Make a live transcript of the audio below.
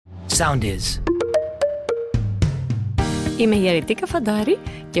sound is. Είμαι η Αρετίκα Φαντάρη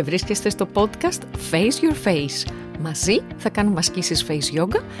και βρίσκεστε στο podcast Face Your Face. Μαζί θα κάνουμε ασκήσεις face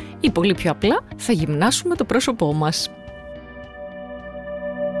yoga ή πολύ πιο απλά θα γυμνάσουμε το πρόσωπό μας.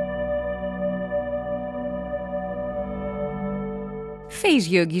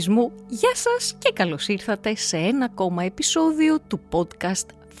 Face Yogis, γεια σας και καλώς ήρθατε σε ένα ακόμα επεισόδιο του podcast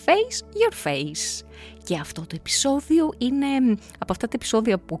Face Your Face. Και αυτό το επεισόδιο είναι από αυτά τα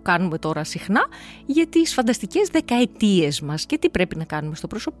επεισόδια που κάνουμε τώρα συχνά για τις φανταστικές δεκαετίες μας και τι πρέπει να κάνουμε στο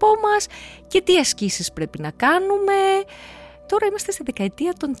πρόσωπό μας και τι ασκήσεις πρέπει να κάνουμε. Τώρα είμαστε στη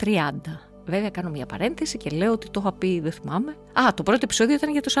δεκαετία των 30. Βέβαια κάνω μια παρένθεση και λέω ότι το είχα πει, δεν θυμάμαι. Το πρώτο επεισόδιο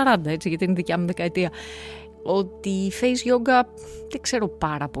ήταν για το 40, έτσι, γιατί είναι η δικιά μου δεκαετία. Ότι η face yoga δεν ξέρω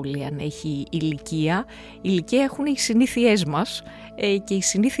πάρα πολύ αν έχει ηλικία. Ηλικία έχουν οι συνήθειές μας και οι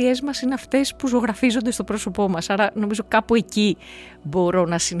συνήθειές μας είναι αυτές που ζωγραφίζονται στο πρόσωπό μας. Άρα νομίζω κάπου εκεί μπορώ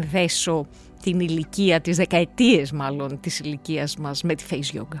να συνδέσω την ηλικία, τις δεκαετίες μάλλον της ηλικίας μας με τη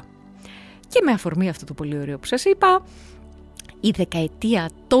face yoga. Και με αφορμή αυτό το πολύ ωραίο που σας είπα, η δεκαετία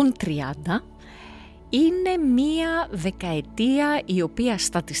των 30 είναι μία δεκαετία η οποία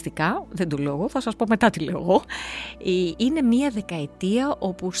στατιστικά, δεν το λέω εγώ, θα σας πω μετά τι λέω εγώ, είναι μία δεκαετία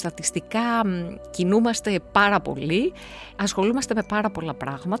όπου στατιστικά κινούμαστε πάρα πολύ, ασχολούμαστε με πάρα πολλά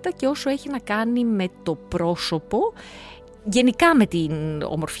πράγματα και όσο έχει να κάνει με το πρόσωπο, γενικά με την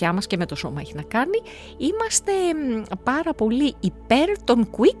ομορφιά μας και με το σώμα έχει να κάνει, είμαστε πάρα πολύ υπέρ των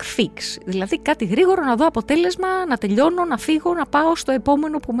quick fix, δηλαδή κάτι γρήγορο να δω αποτέλεσμα, να τελειώνω, να φύγω, να πάω στο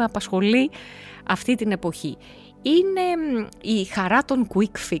επόμενο που με απασχολεί αυτή την εποχή. Είναι η χαρά των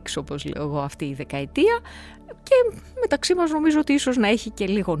quick fix, όπως λέω εγώ, αυτή η δεκαετία και μεταξύ μας νομίζω ότι ίσως να έχει και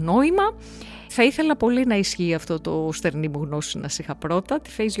λίγο νόημα. Θα ήθελα πολύ να ισχύει αυτό το στερνή μου γνώση να είχα πρώτα. Τη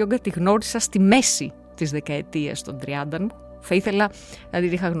face yoga τη γνώρισα στη μέση της δεκαετίας των 30 μου. Θα ήθελα να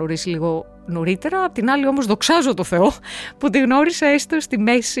την είχα γνωρίσει λίγο νωρίτερα, απ' την άλλη όμως δοξάζω το Θεό που τη γνώρισα έστω στη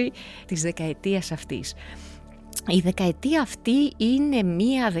μέση της δεκαετίας αυτής. Η δεκαετία αυτή είναι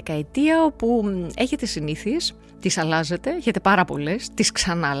μία δεκαετία όπου έχετε συνήθειες, τις αλλάζετε, έχετε πάρα πολλές, τις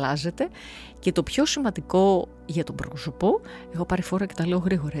ξανααλλάζετε και το πιο σημαντικό για τον πρόσωπο, έχω πάρει φόρα και τα λέω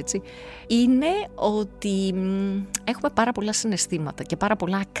γρήγορα έτσι, είναι ότι έχουμε πάρα πολλά συναισθήματα και πάρα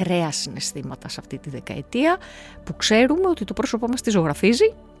πολλά ακραία συναισθήματα σε αυτή τη δεκαετία που ξέρουμε ότι το πρόσωπό μας τη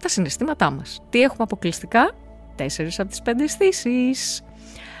ζωγραφίζει τα συναισθήματά μας. Τι έχουμε αποκλειστικά? 4 από τις 5 αισθήσεις.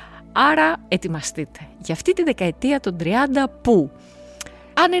 Άρα ετοιμαστείτε για αυτή τη δεκαετία των 30 που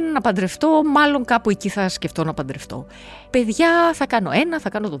αν είναι να παντρευτώ, μάλλον κάπου εκεί θα σκεφτώ να παντρευτώ. Παιδιά, θα κάνω ένα, θα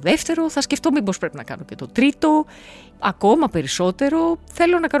κάνω το δεύτερο, θα σκεφτώ μήπως πρέπει να κάνω και το τρίτο. Ακόμα περισσότερο,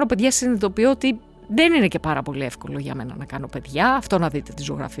 θέλω να κάνω παιδιά, συνειδητοποιώ ότι δεν είναι και πάρα πολύ εύκολο για μένα να κάνω παιδιά. Αυτό να δείτε τι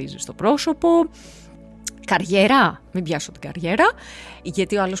ζωγραφίζει στο πρόσωπο. Καριέρα, μην πιάσω την καριέρα,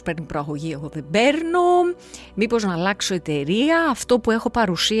 γιατί ο άλλος παίρνει προαγωγή, εγώ δεν παίρνω. Μήπως να αλλάξω εταιρεία, αυτό που έχω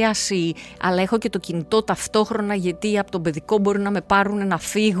παρουσίαση, αλλά έχω και το κινητό ταυτόχρονα, γιατί από τον παιδικό μπορεί να με πάρουν να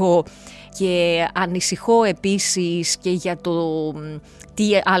φύγω και ανησυχώ επίσης και για το τι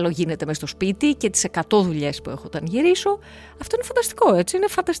άλλο γίνεται μες στο σπίτι και τις 100 δουλειές που έχω όταν γυρίσω. Αυτό είναι φανταστικό, έτσι, είναι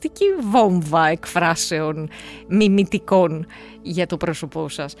φανταστική βόμβα εκφράσεων μιμητικών για το πρόσωπό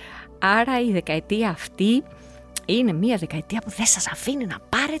σας. Άρα η δεκαετία αυτή είναι μια δεκαετία που δεν σας αφήνει να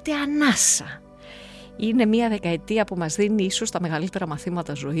πάρετε ανάσα. Είναι μια δεκαετία που μας δίνει ίσως τα μεγαλύτερα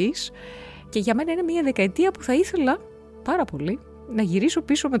μαθήματα ζωής και για μένα είναι μια δεκαετία που θα ήθελα πάρα πολύ να γυρίσω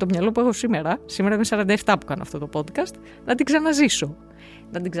πίσω με το μυαλό που έχω σήμερα είμαι 47 που κάνω αυτό το podcast, να την ξαναζήσω.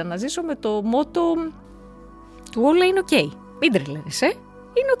 Να την ξαναζήσω με το μότο του όλα είναι ok. Μην τρελαίνεσαι,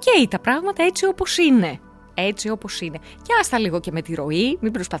 είναι ok τα πράγματα έτσι όπως είναι. Έτσι όπως είναι. Και άστα λίγο και με τη ροή,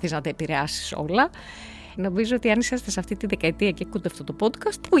 μην προσπαθείς να τα επηρεάσεις όλα. Νομίζω ότι αν είσαστε σε αυτή τη δεκαετία και ακούτε αυτό το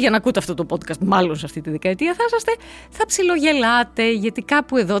podcast, που για να ακούτε αυτό το podcast μάλλον σε αυτή τη δεκαετία θα ψιλογελάτε, γιατί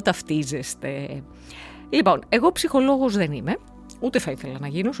κάπου εδώ ταυτίζεστε. Λοιπόν, εγώ ψυχολόγος δεν είμαι, ούτε θα ήθελα να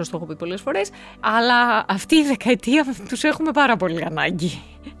γίνω, σας το έχω πει πολλές φορές, αλλά αυτή η δεκαετία τους έχουμε πάρα πολύ ανάγκη.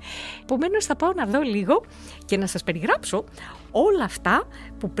 Επομένως θα πάω να δω λίγο και να σας περιγράψω όλα αυτά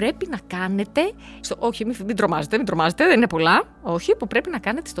που πρέπει να κάνετε, όχι μην τρομάζετε, δεν είναι πολλά, όχι, που πρέπει να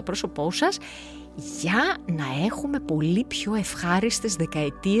κάνετε στο πρόσωπό σας για να έχουμε πολύ πιο ευχάριστες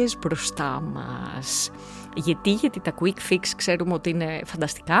δεκαετίες μπροστά μας. Γιατί τα quick fix ξέρουμε ότι είναι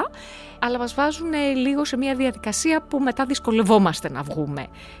φανταστικά, αλλά μας βάζουν λίγο σε μια διαδικασία που μετά δυσκολευόμαστε να βγούμε.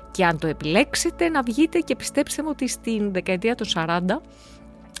 Και αν το επιλέξετε να βγείτε, και πιστέψτε μου ότι στην δεκαετία των 40,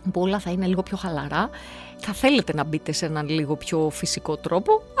 που όλα θα είναι λίγο πιο χαλαρά, θα θέλετε να μπείτε σε έναν λίγο πιο φυσικό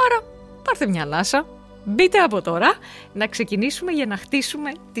τρόπο, άρα πάρτε μια ανάσα, μπείτε από τώρα να ξεκινήσουμε για να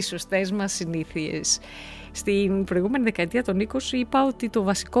χτίσουμε τις σωστές μας συνήθειες. Στην προηγούμενη δεκαετία των 20 είπα ότι το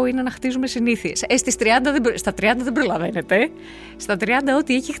βασικό είναι να χτίζουμε συνήθειες. Στα 30 δεν προλαβαίνετε. Στα 30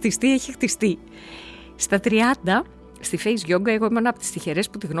 ό,τι έχει χτιστεί, έχει χτιστεί. Στα 30, στη Face Yoga, εγώ ήμουν από τις τυχερές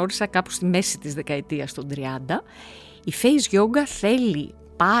που τη γνώρισα κάπου στη μέση της δεκαετίας των 30. Η Face Yoga θέλει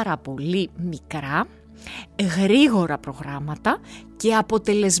πάρα πολύ μικρά, γρήγορα προγράμματα και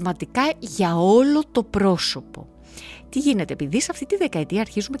αποτελεσματικά για όλο το πρόσωπο. Τι γίνεται, επειδή σε αυτή τη δεκαετία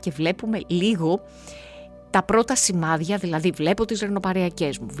αρχίζουμε και βλέπουμε λίγο τα πρώτα σημάδια, δηλαδή βλέπω τις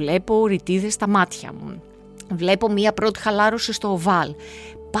ρινοπαρειακές μου, βλέπω ρητίδες στα μάτια μου, βλέπω μία πρώτη χαλάρωση στο οβάλ,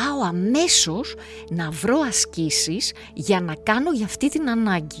 πάω αμέσως να βρω ασκήσεις για να κάνω για αυτή την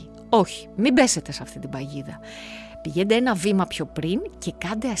ανάγκη. Όχι, μην πέσετε σε αυτή την παγίδα. Πηγαίνετε ένα βήμα πιο πριν και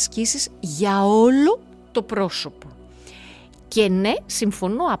κάντε ασκήσεις για όλο το πρόσωπο. Και ναι,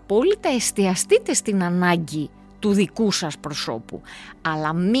 συμφωνώ απόλυτα, εστιαστείτε στην ανάγκη του δικού σας προσώπου,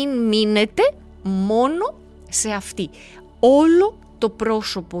 αλλά μην μείνετε μόνο σε αυτή. Όλο το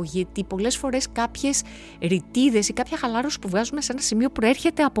πρόσωπο, γιατί πολλές φορές κάποιες ρητίδες ή κάποια χαλάρωση που βγάζουμε σε ένα σημείο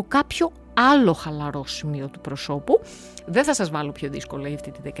προέρχεται από κάποιο άλλο χαλαρό σημείο του προσώπου. Δεν θα σας βάλω πιο δύσκολα για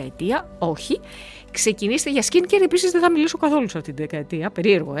αυτή τη δεκαετία, όχι. Ξεκινήστε για skincare, επίσης δεν θα μιλήσω καθόλου σε αυτή τη δεκαετία,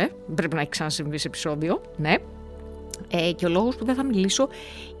 περίεργο πρέπει να έχει ξανασυμβεί σε επεισόδιο, ναι. Και ο λόγος που δεν θα μιλήσω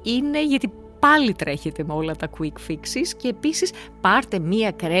είναι γιατί πάλι τρέχετε με όλα τα quick fixes και επίσης πάρτε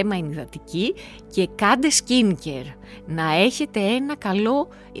μία κρέμα ενυδατική και κάντε skincare. Να έχετε ένα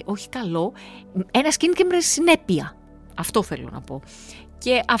ένα skincare με συνέπεια. Αυτό θέλω να πω.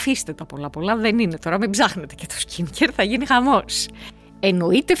 Και αφήστε τα πολλά, δεν είναι τώρα, μην ψάχνετε και το skincare, θα γίνει χαμός.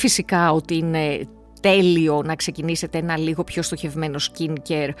 Εννοείται φυσικά ότι είναι τέλειο να ξεκινήσετε ένα λίγο πιο στοχευμένο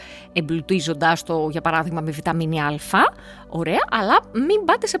skincare εμπλουτίζοντάς το για παράδειγμα με βιταμίνη Α, ωραία, αλλά μην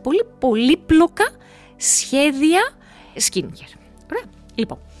πάτε σε πολύ πολύπλοκα σχέδια skincare. Ωραία,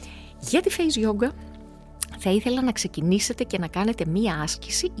 λοιπόν, για τη Face Yoga θα ήθελα να ξεκινήσετε και να κάνετε μία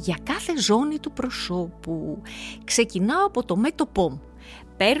άσκηση για κάθε ζώνη του προσώπου. Ξεκινάω από το μέτωπό μου.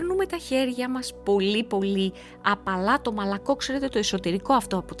 Παίρνουμε τα χέρια μας πολύ απαλά, το μαλακό, ξέρετε, το εσωτερικό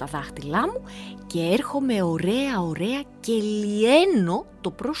αυτό από τα δάχτυλά μου, και έρχομαι ωραία και λιένω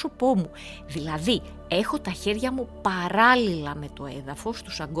το πρόσωπό μου. Δηλαδή έχω τα χέρια μου παράλληλα με το έδαφος,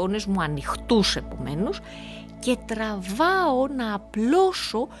 τους αγκώνες μου ανοιχτούς επομένως, και τραβάω να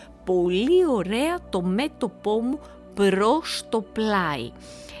απλώσω πολύ ωραία το μέτωπό μου προς το πλάι.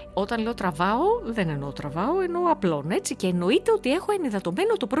 Όταν λέω τραβάω, δεν εννοώ τραβάω, εννοώ απλών, έτσι, και εννοείται ότι έχω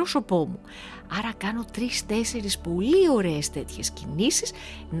ενυδατωμένο το πρόσωπό μου. Άρα κάνω 3-4 πολύ ωραίες τέτοιες κινήσεις,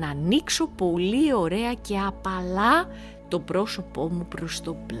 να ανοίξω πολύ ωραία και απαλά το πρόσωπό μου προς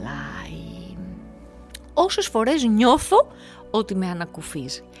το πλάι. Όσες φορές νιώθω ότι με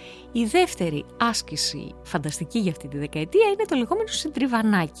ανακουφίζει. Η δεύτερη άσκηση φανταστική για αυτή τη δεκαετία είναι το λεγόμενο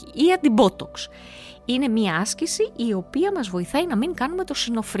συντριβανάκι ή αντιμπότοξ. Είναι μια άσκηση η οποία μας βοηθάει να μην κάνουμε το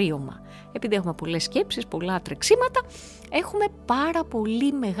συνοφρίωμα. Επειδή έχουμε πολλές σκέψεις, πολλά τρεξίματα, έχουμε πάρα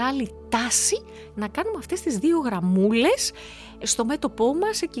πολύ μεγάλη τάση να κάνουμε αυτές τις 2 γραμμούλες στο μέτωπό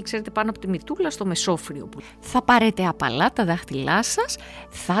μας, εκεί ξέρετε πάνω από τη μυτούλα, στο μεσόφριο. Θα πάρετε απαλά τα δάχτυλά σας,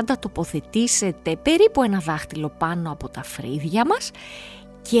 θα τα τοποθετήσετε περίπου ένα δάχτυλο πάνω από τα φρύδια μας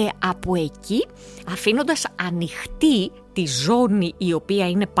και από εκεί, αφήνοντας ανοιχτή τη ζώνη η οποία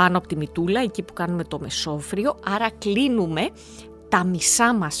είναι πάνω από τη μυτούλα, εκεί που κάνουμε το μεσόφριο, άρα κλείνουμε τα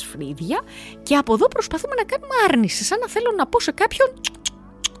μισά μας φρύδια και από εδώ προσπαθούμε να κάνουμε άρνηση, σαν να θέλω να πω σε κάποιον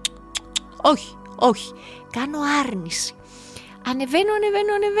όχι, κάνω άρνηση. Ανεβαίνω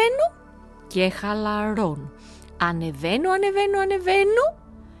και χαλαρώνω. Ανεβαίνω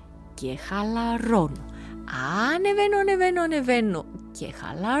και χαλαρώνω. Ανεβαίνω και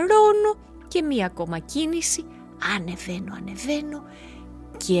χαλαρώνω και μία ακόμα κίνηση. Ανεβαίνω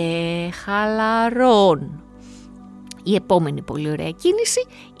και χαλαρώνω. Η επόμενη πολύ ωραία κίνηση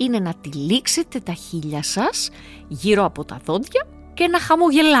είναι να τυλίξετε τα χείλια σας γύρω από τα δόντια και να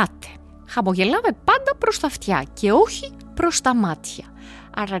χαμογελάτε. Χαμογελάμε πάντα προς τα αυτιά και όχι προς τα μάτια.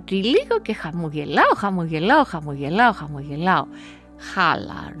 Άρα τυλίγω και χαμογελάω.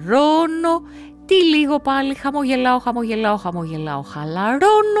 Χαλαρώνω, τυλίγω πάλι, χαμογελάω,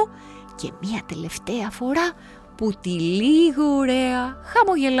 χαλαρώνω και μία τελευταία φορά που τυλίγω ωραία,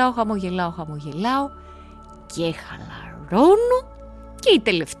 χαμογελάω και χαλαρώνω. Και η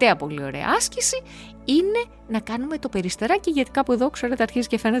τελευταία πολύ ωραία άσκηση είναι να κάνουμε το περιστεράκι, γιατί κάπου εδώ ξέρετε αρχίζει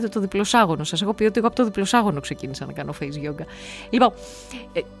και φαίνεται το διπλοσάγωνο. Σας έχω πει ότι εγώ από το διπλοσάγωνο ξεκίνησα να κάνω face yoga. Λοιπόν,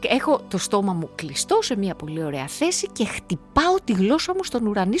 έχω το στόμα μου κλειστό σε μια πολύ ωραία θέση και χτυπάω τη γλώσσα μου στον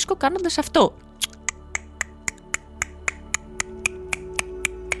ουρανίσκο κάνοντας αυτό.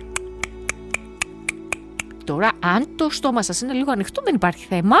 τώρα, αν το στόμα σας είναι λίγο ανοιχτό, δεν υπάρχει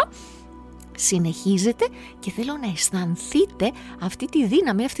θέμα. Συνεχίζετε και θέλω να αισθανθείτε αυτή τη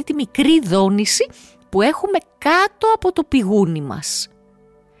δύναμη, αυτή τη μικρή δόνηση που έχουμε κάτω από το πηγούνι μας.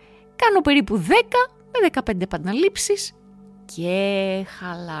 Κάνω περίπου 10 με 15 επαναλήψεις και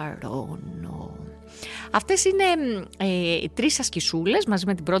χαλαρώνω. Αυτές είναι 3 ασκησούλες μαζί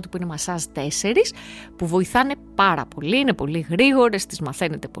με την πρώτη που είναι μασάζ 4 που βοηθάνε πάρα πολύ, είναι πολύ γρήγορες, τις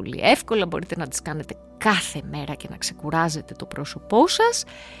μαθαίνετε πολύ εύκολα, μπορείτε να τις κάνετε κάθε μέρα και να ξεκουράζετε το πρόσωπό σας.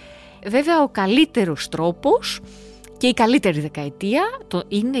 Βέβαια ο καλύτερος τρόπος και η καλύτερη δεκαετία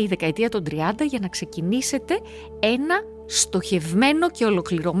είναι η δεκαετία των 30 για να ξεκινήσετε ένα στοχευμένο και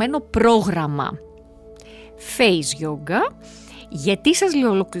ολοκληρωμένο πρόγραμμα face yoga. Γιατί σας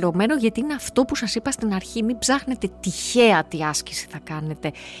λέω ολοκληρωμένο? Γιατί είναι αυτό που σας είπα στην αρχή, μην ψάχνετε τυχαία τι άσκηση θα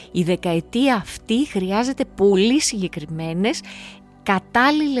κάνετε. Η δεκαετία αυτή χρειάζεται πολύ συγκεκριμένες,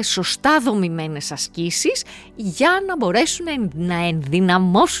 κατάλληλες, σωστά δομημένες ασκήσεις για να μπορέσουν να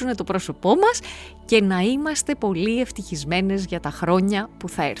ενδυναμώσουν το πρόσωπό μας και να είμαστε πολύ ευτυχισμένες για τα χρόνια που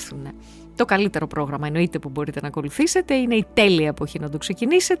θα έρθουν. Το καλύτερο πρόγραμμα εννοείται που μπορείτε να ακολουθήσετε, είναι η τέλεια εποχή να το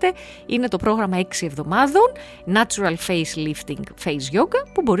ξεκινήσετε, είναι το πρόγραμμα 6 εβδομάδων Natural Face Lifting Face Yoga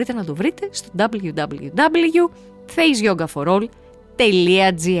που μπορείτε να το βρείτε στο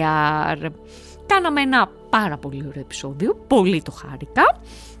www.faceyogaforall.gr. Κάναμε ένα πάρα πολύ ωραίο επεισόδιο, πολύ το χάρηκα.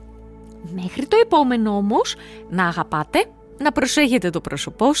 Μέχρι το επόμενο όμως, να αγαπάτε, να προσέχετε το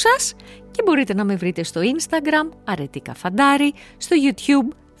πρόσωπό σας και μπορείτε να με βρείτε στο Instagram Αρετίκα Φαντάρη, στο YouTube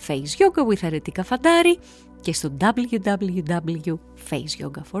Face Yoga with Αρετίκα Φαντάρη και στο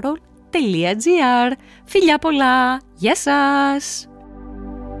www.faceyogaforall.gr. Φιλιά πολλά! Γεια σας!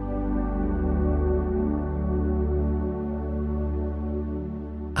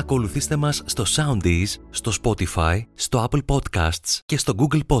 Ακολουθήστε μας στο Soundees, στο Spotify, στο Apple Podcasts και στο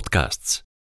Google Podcasts.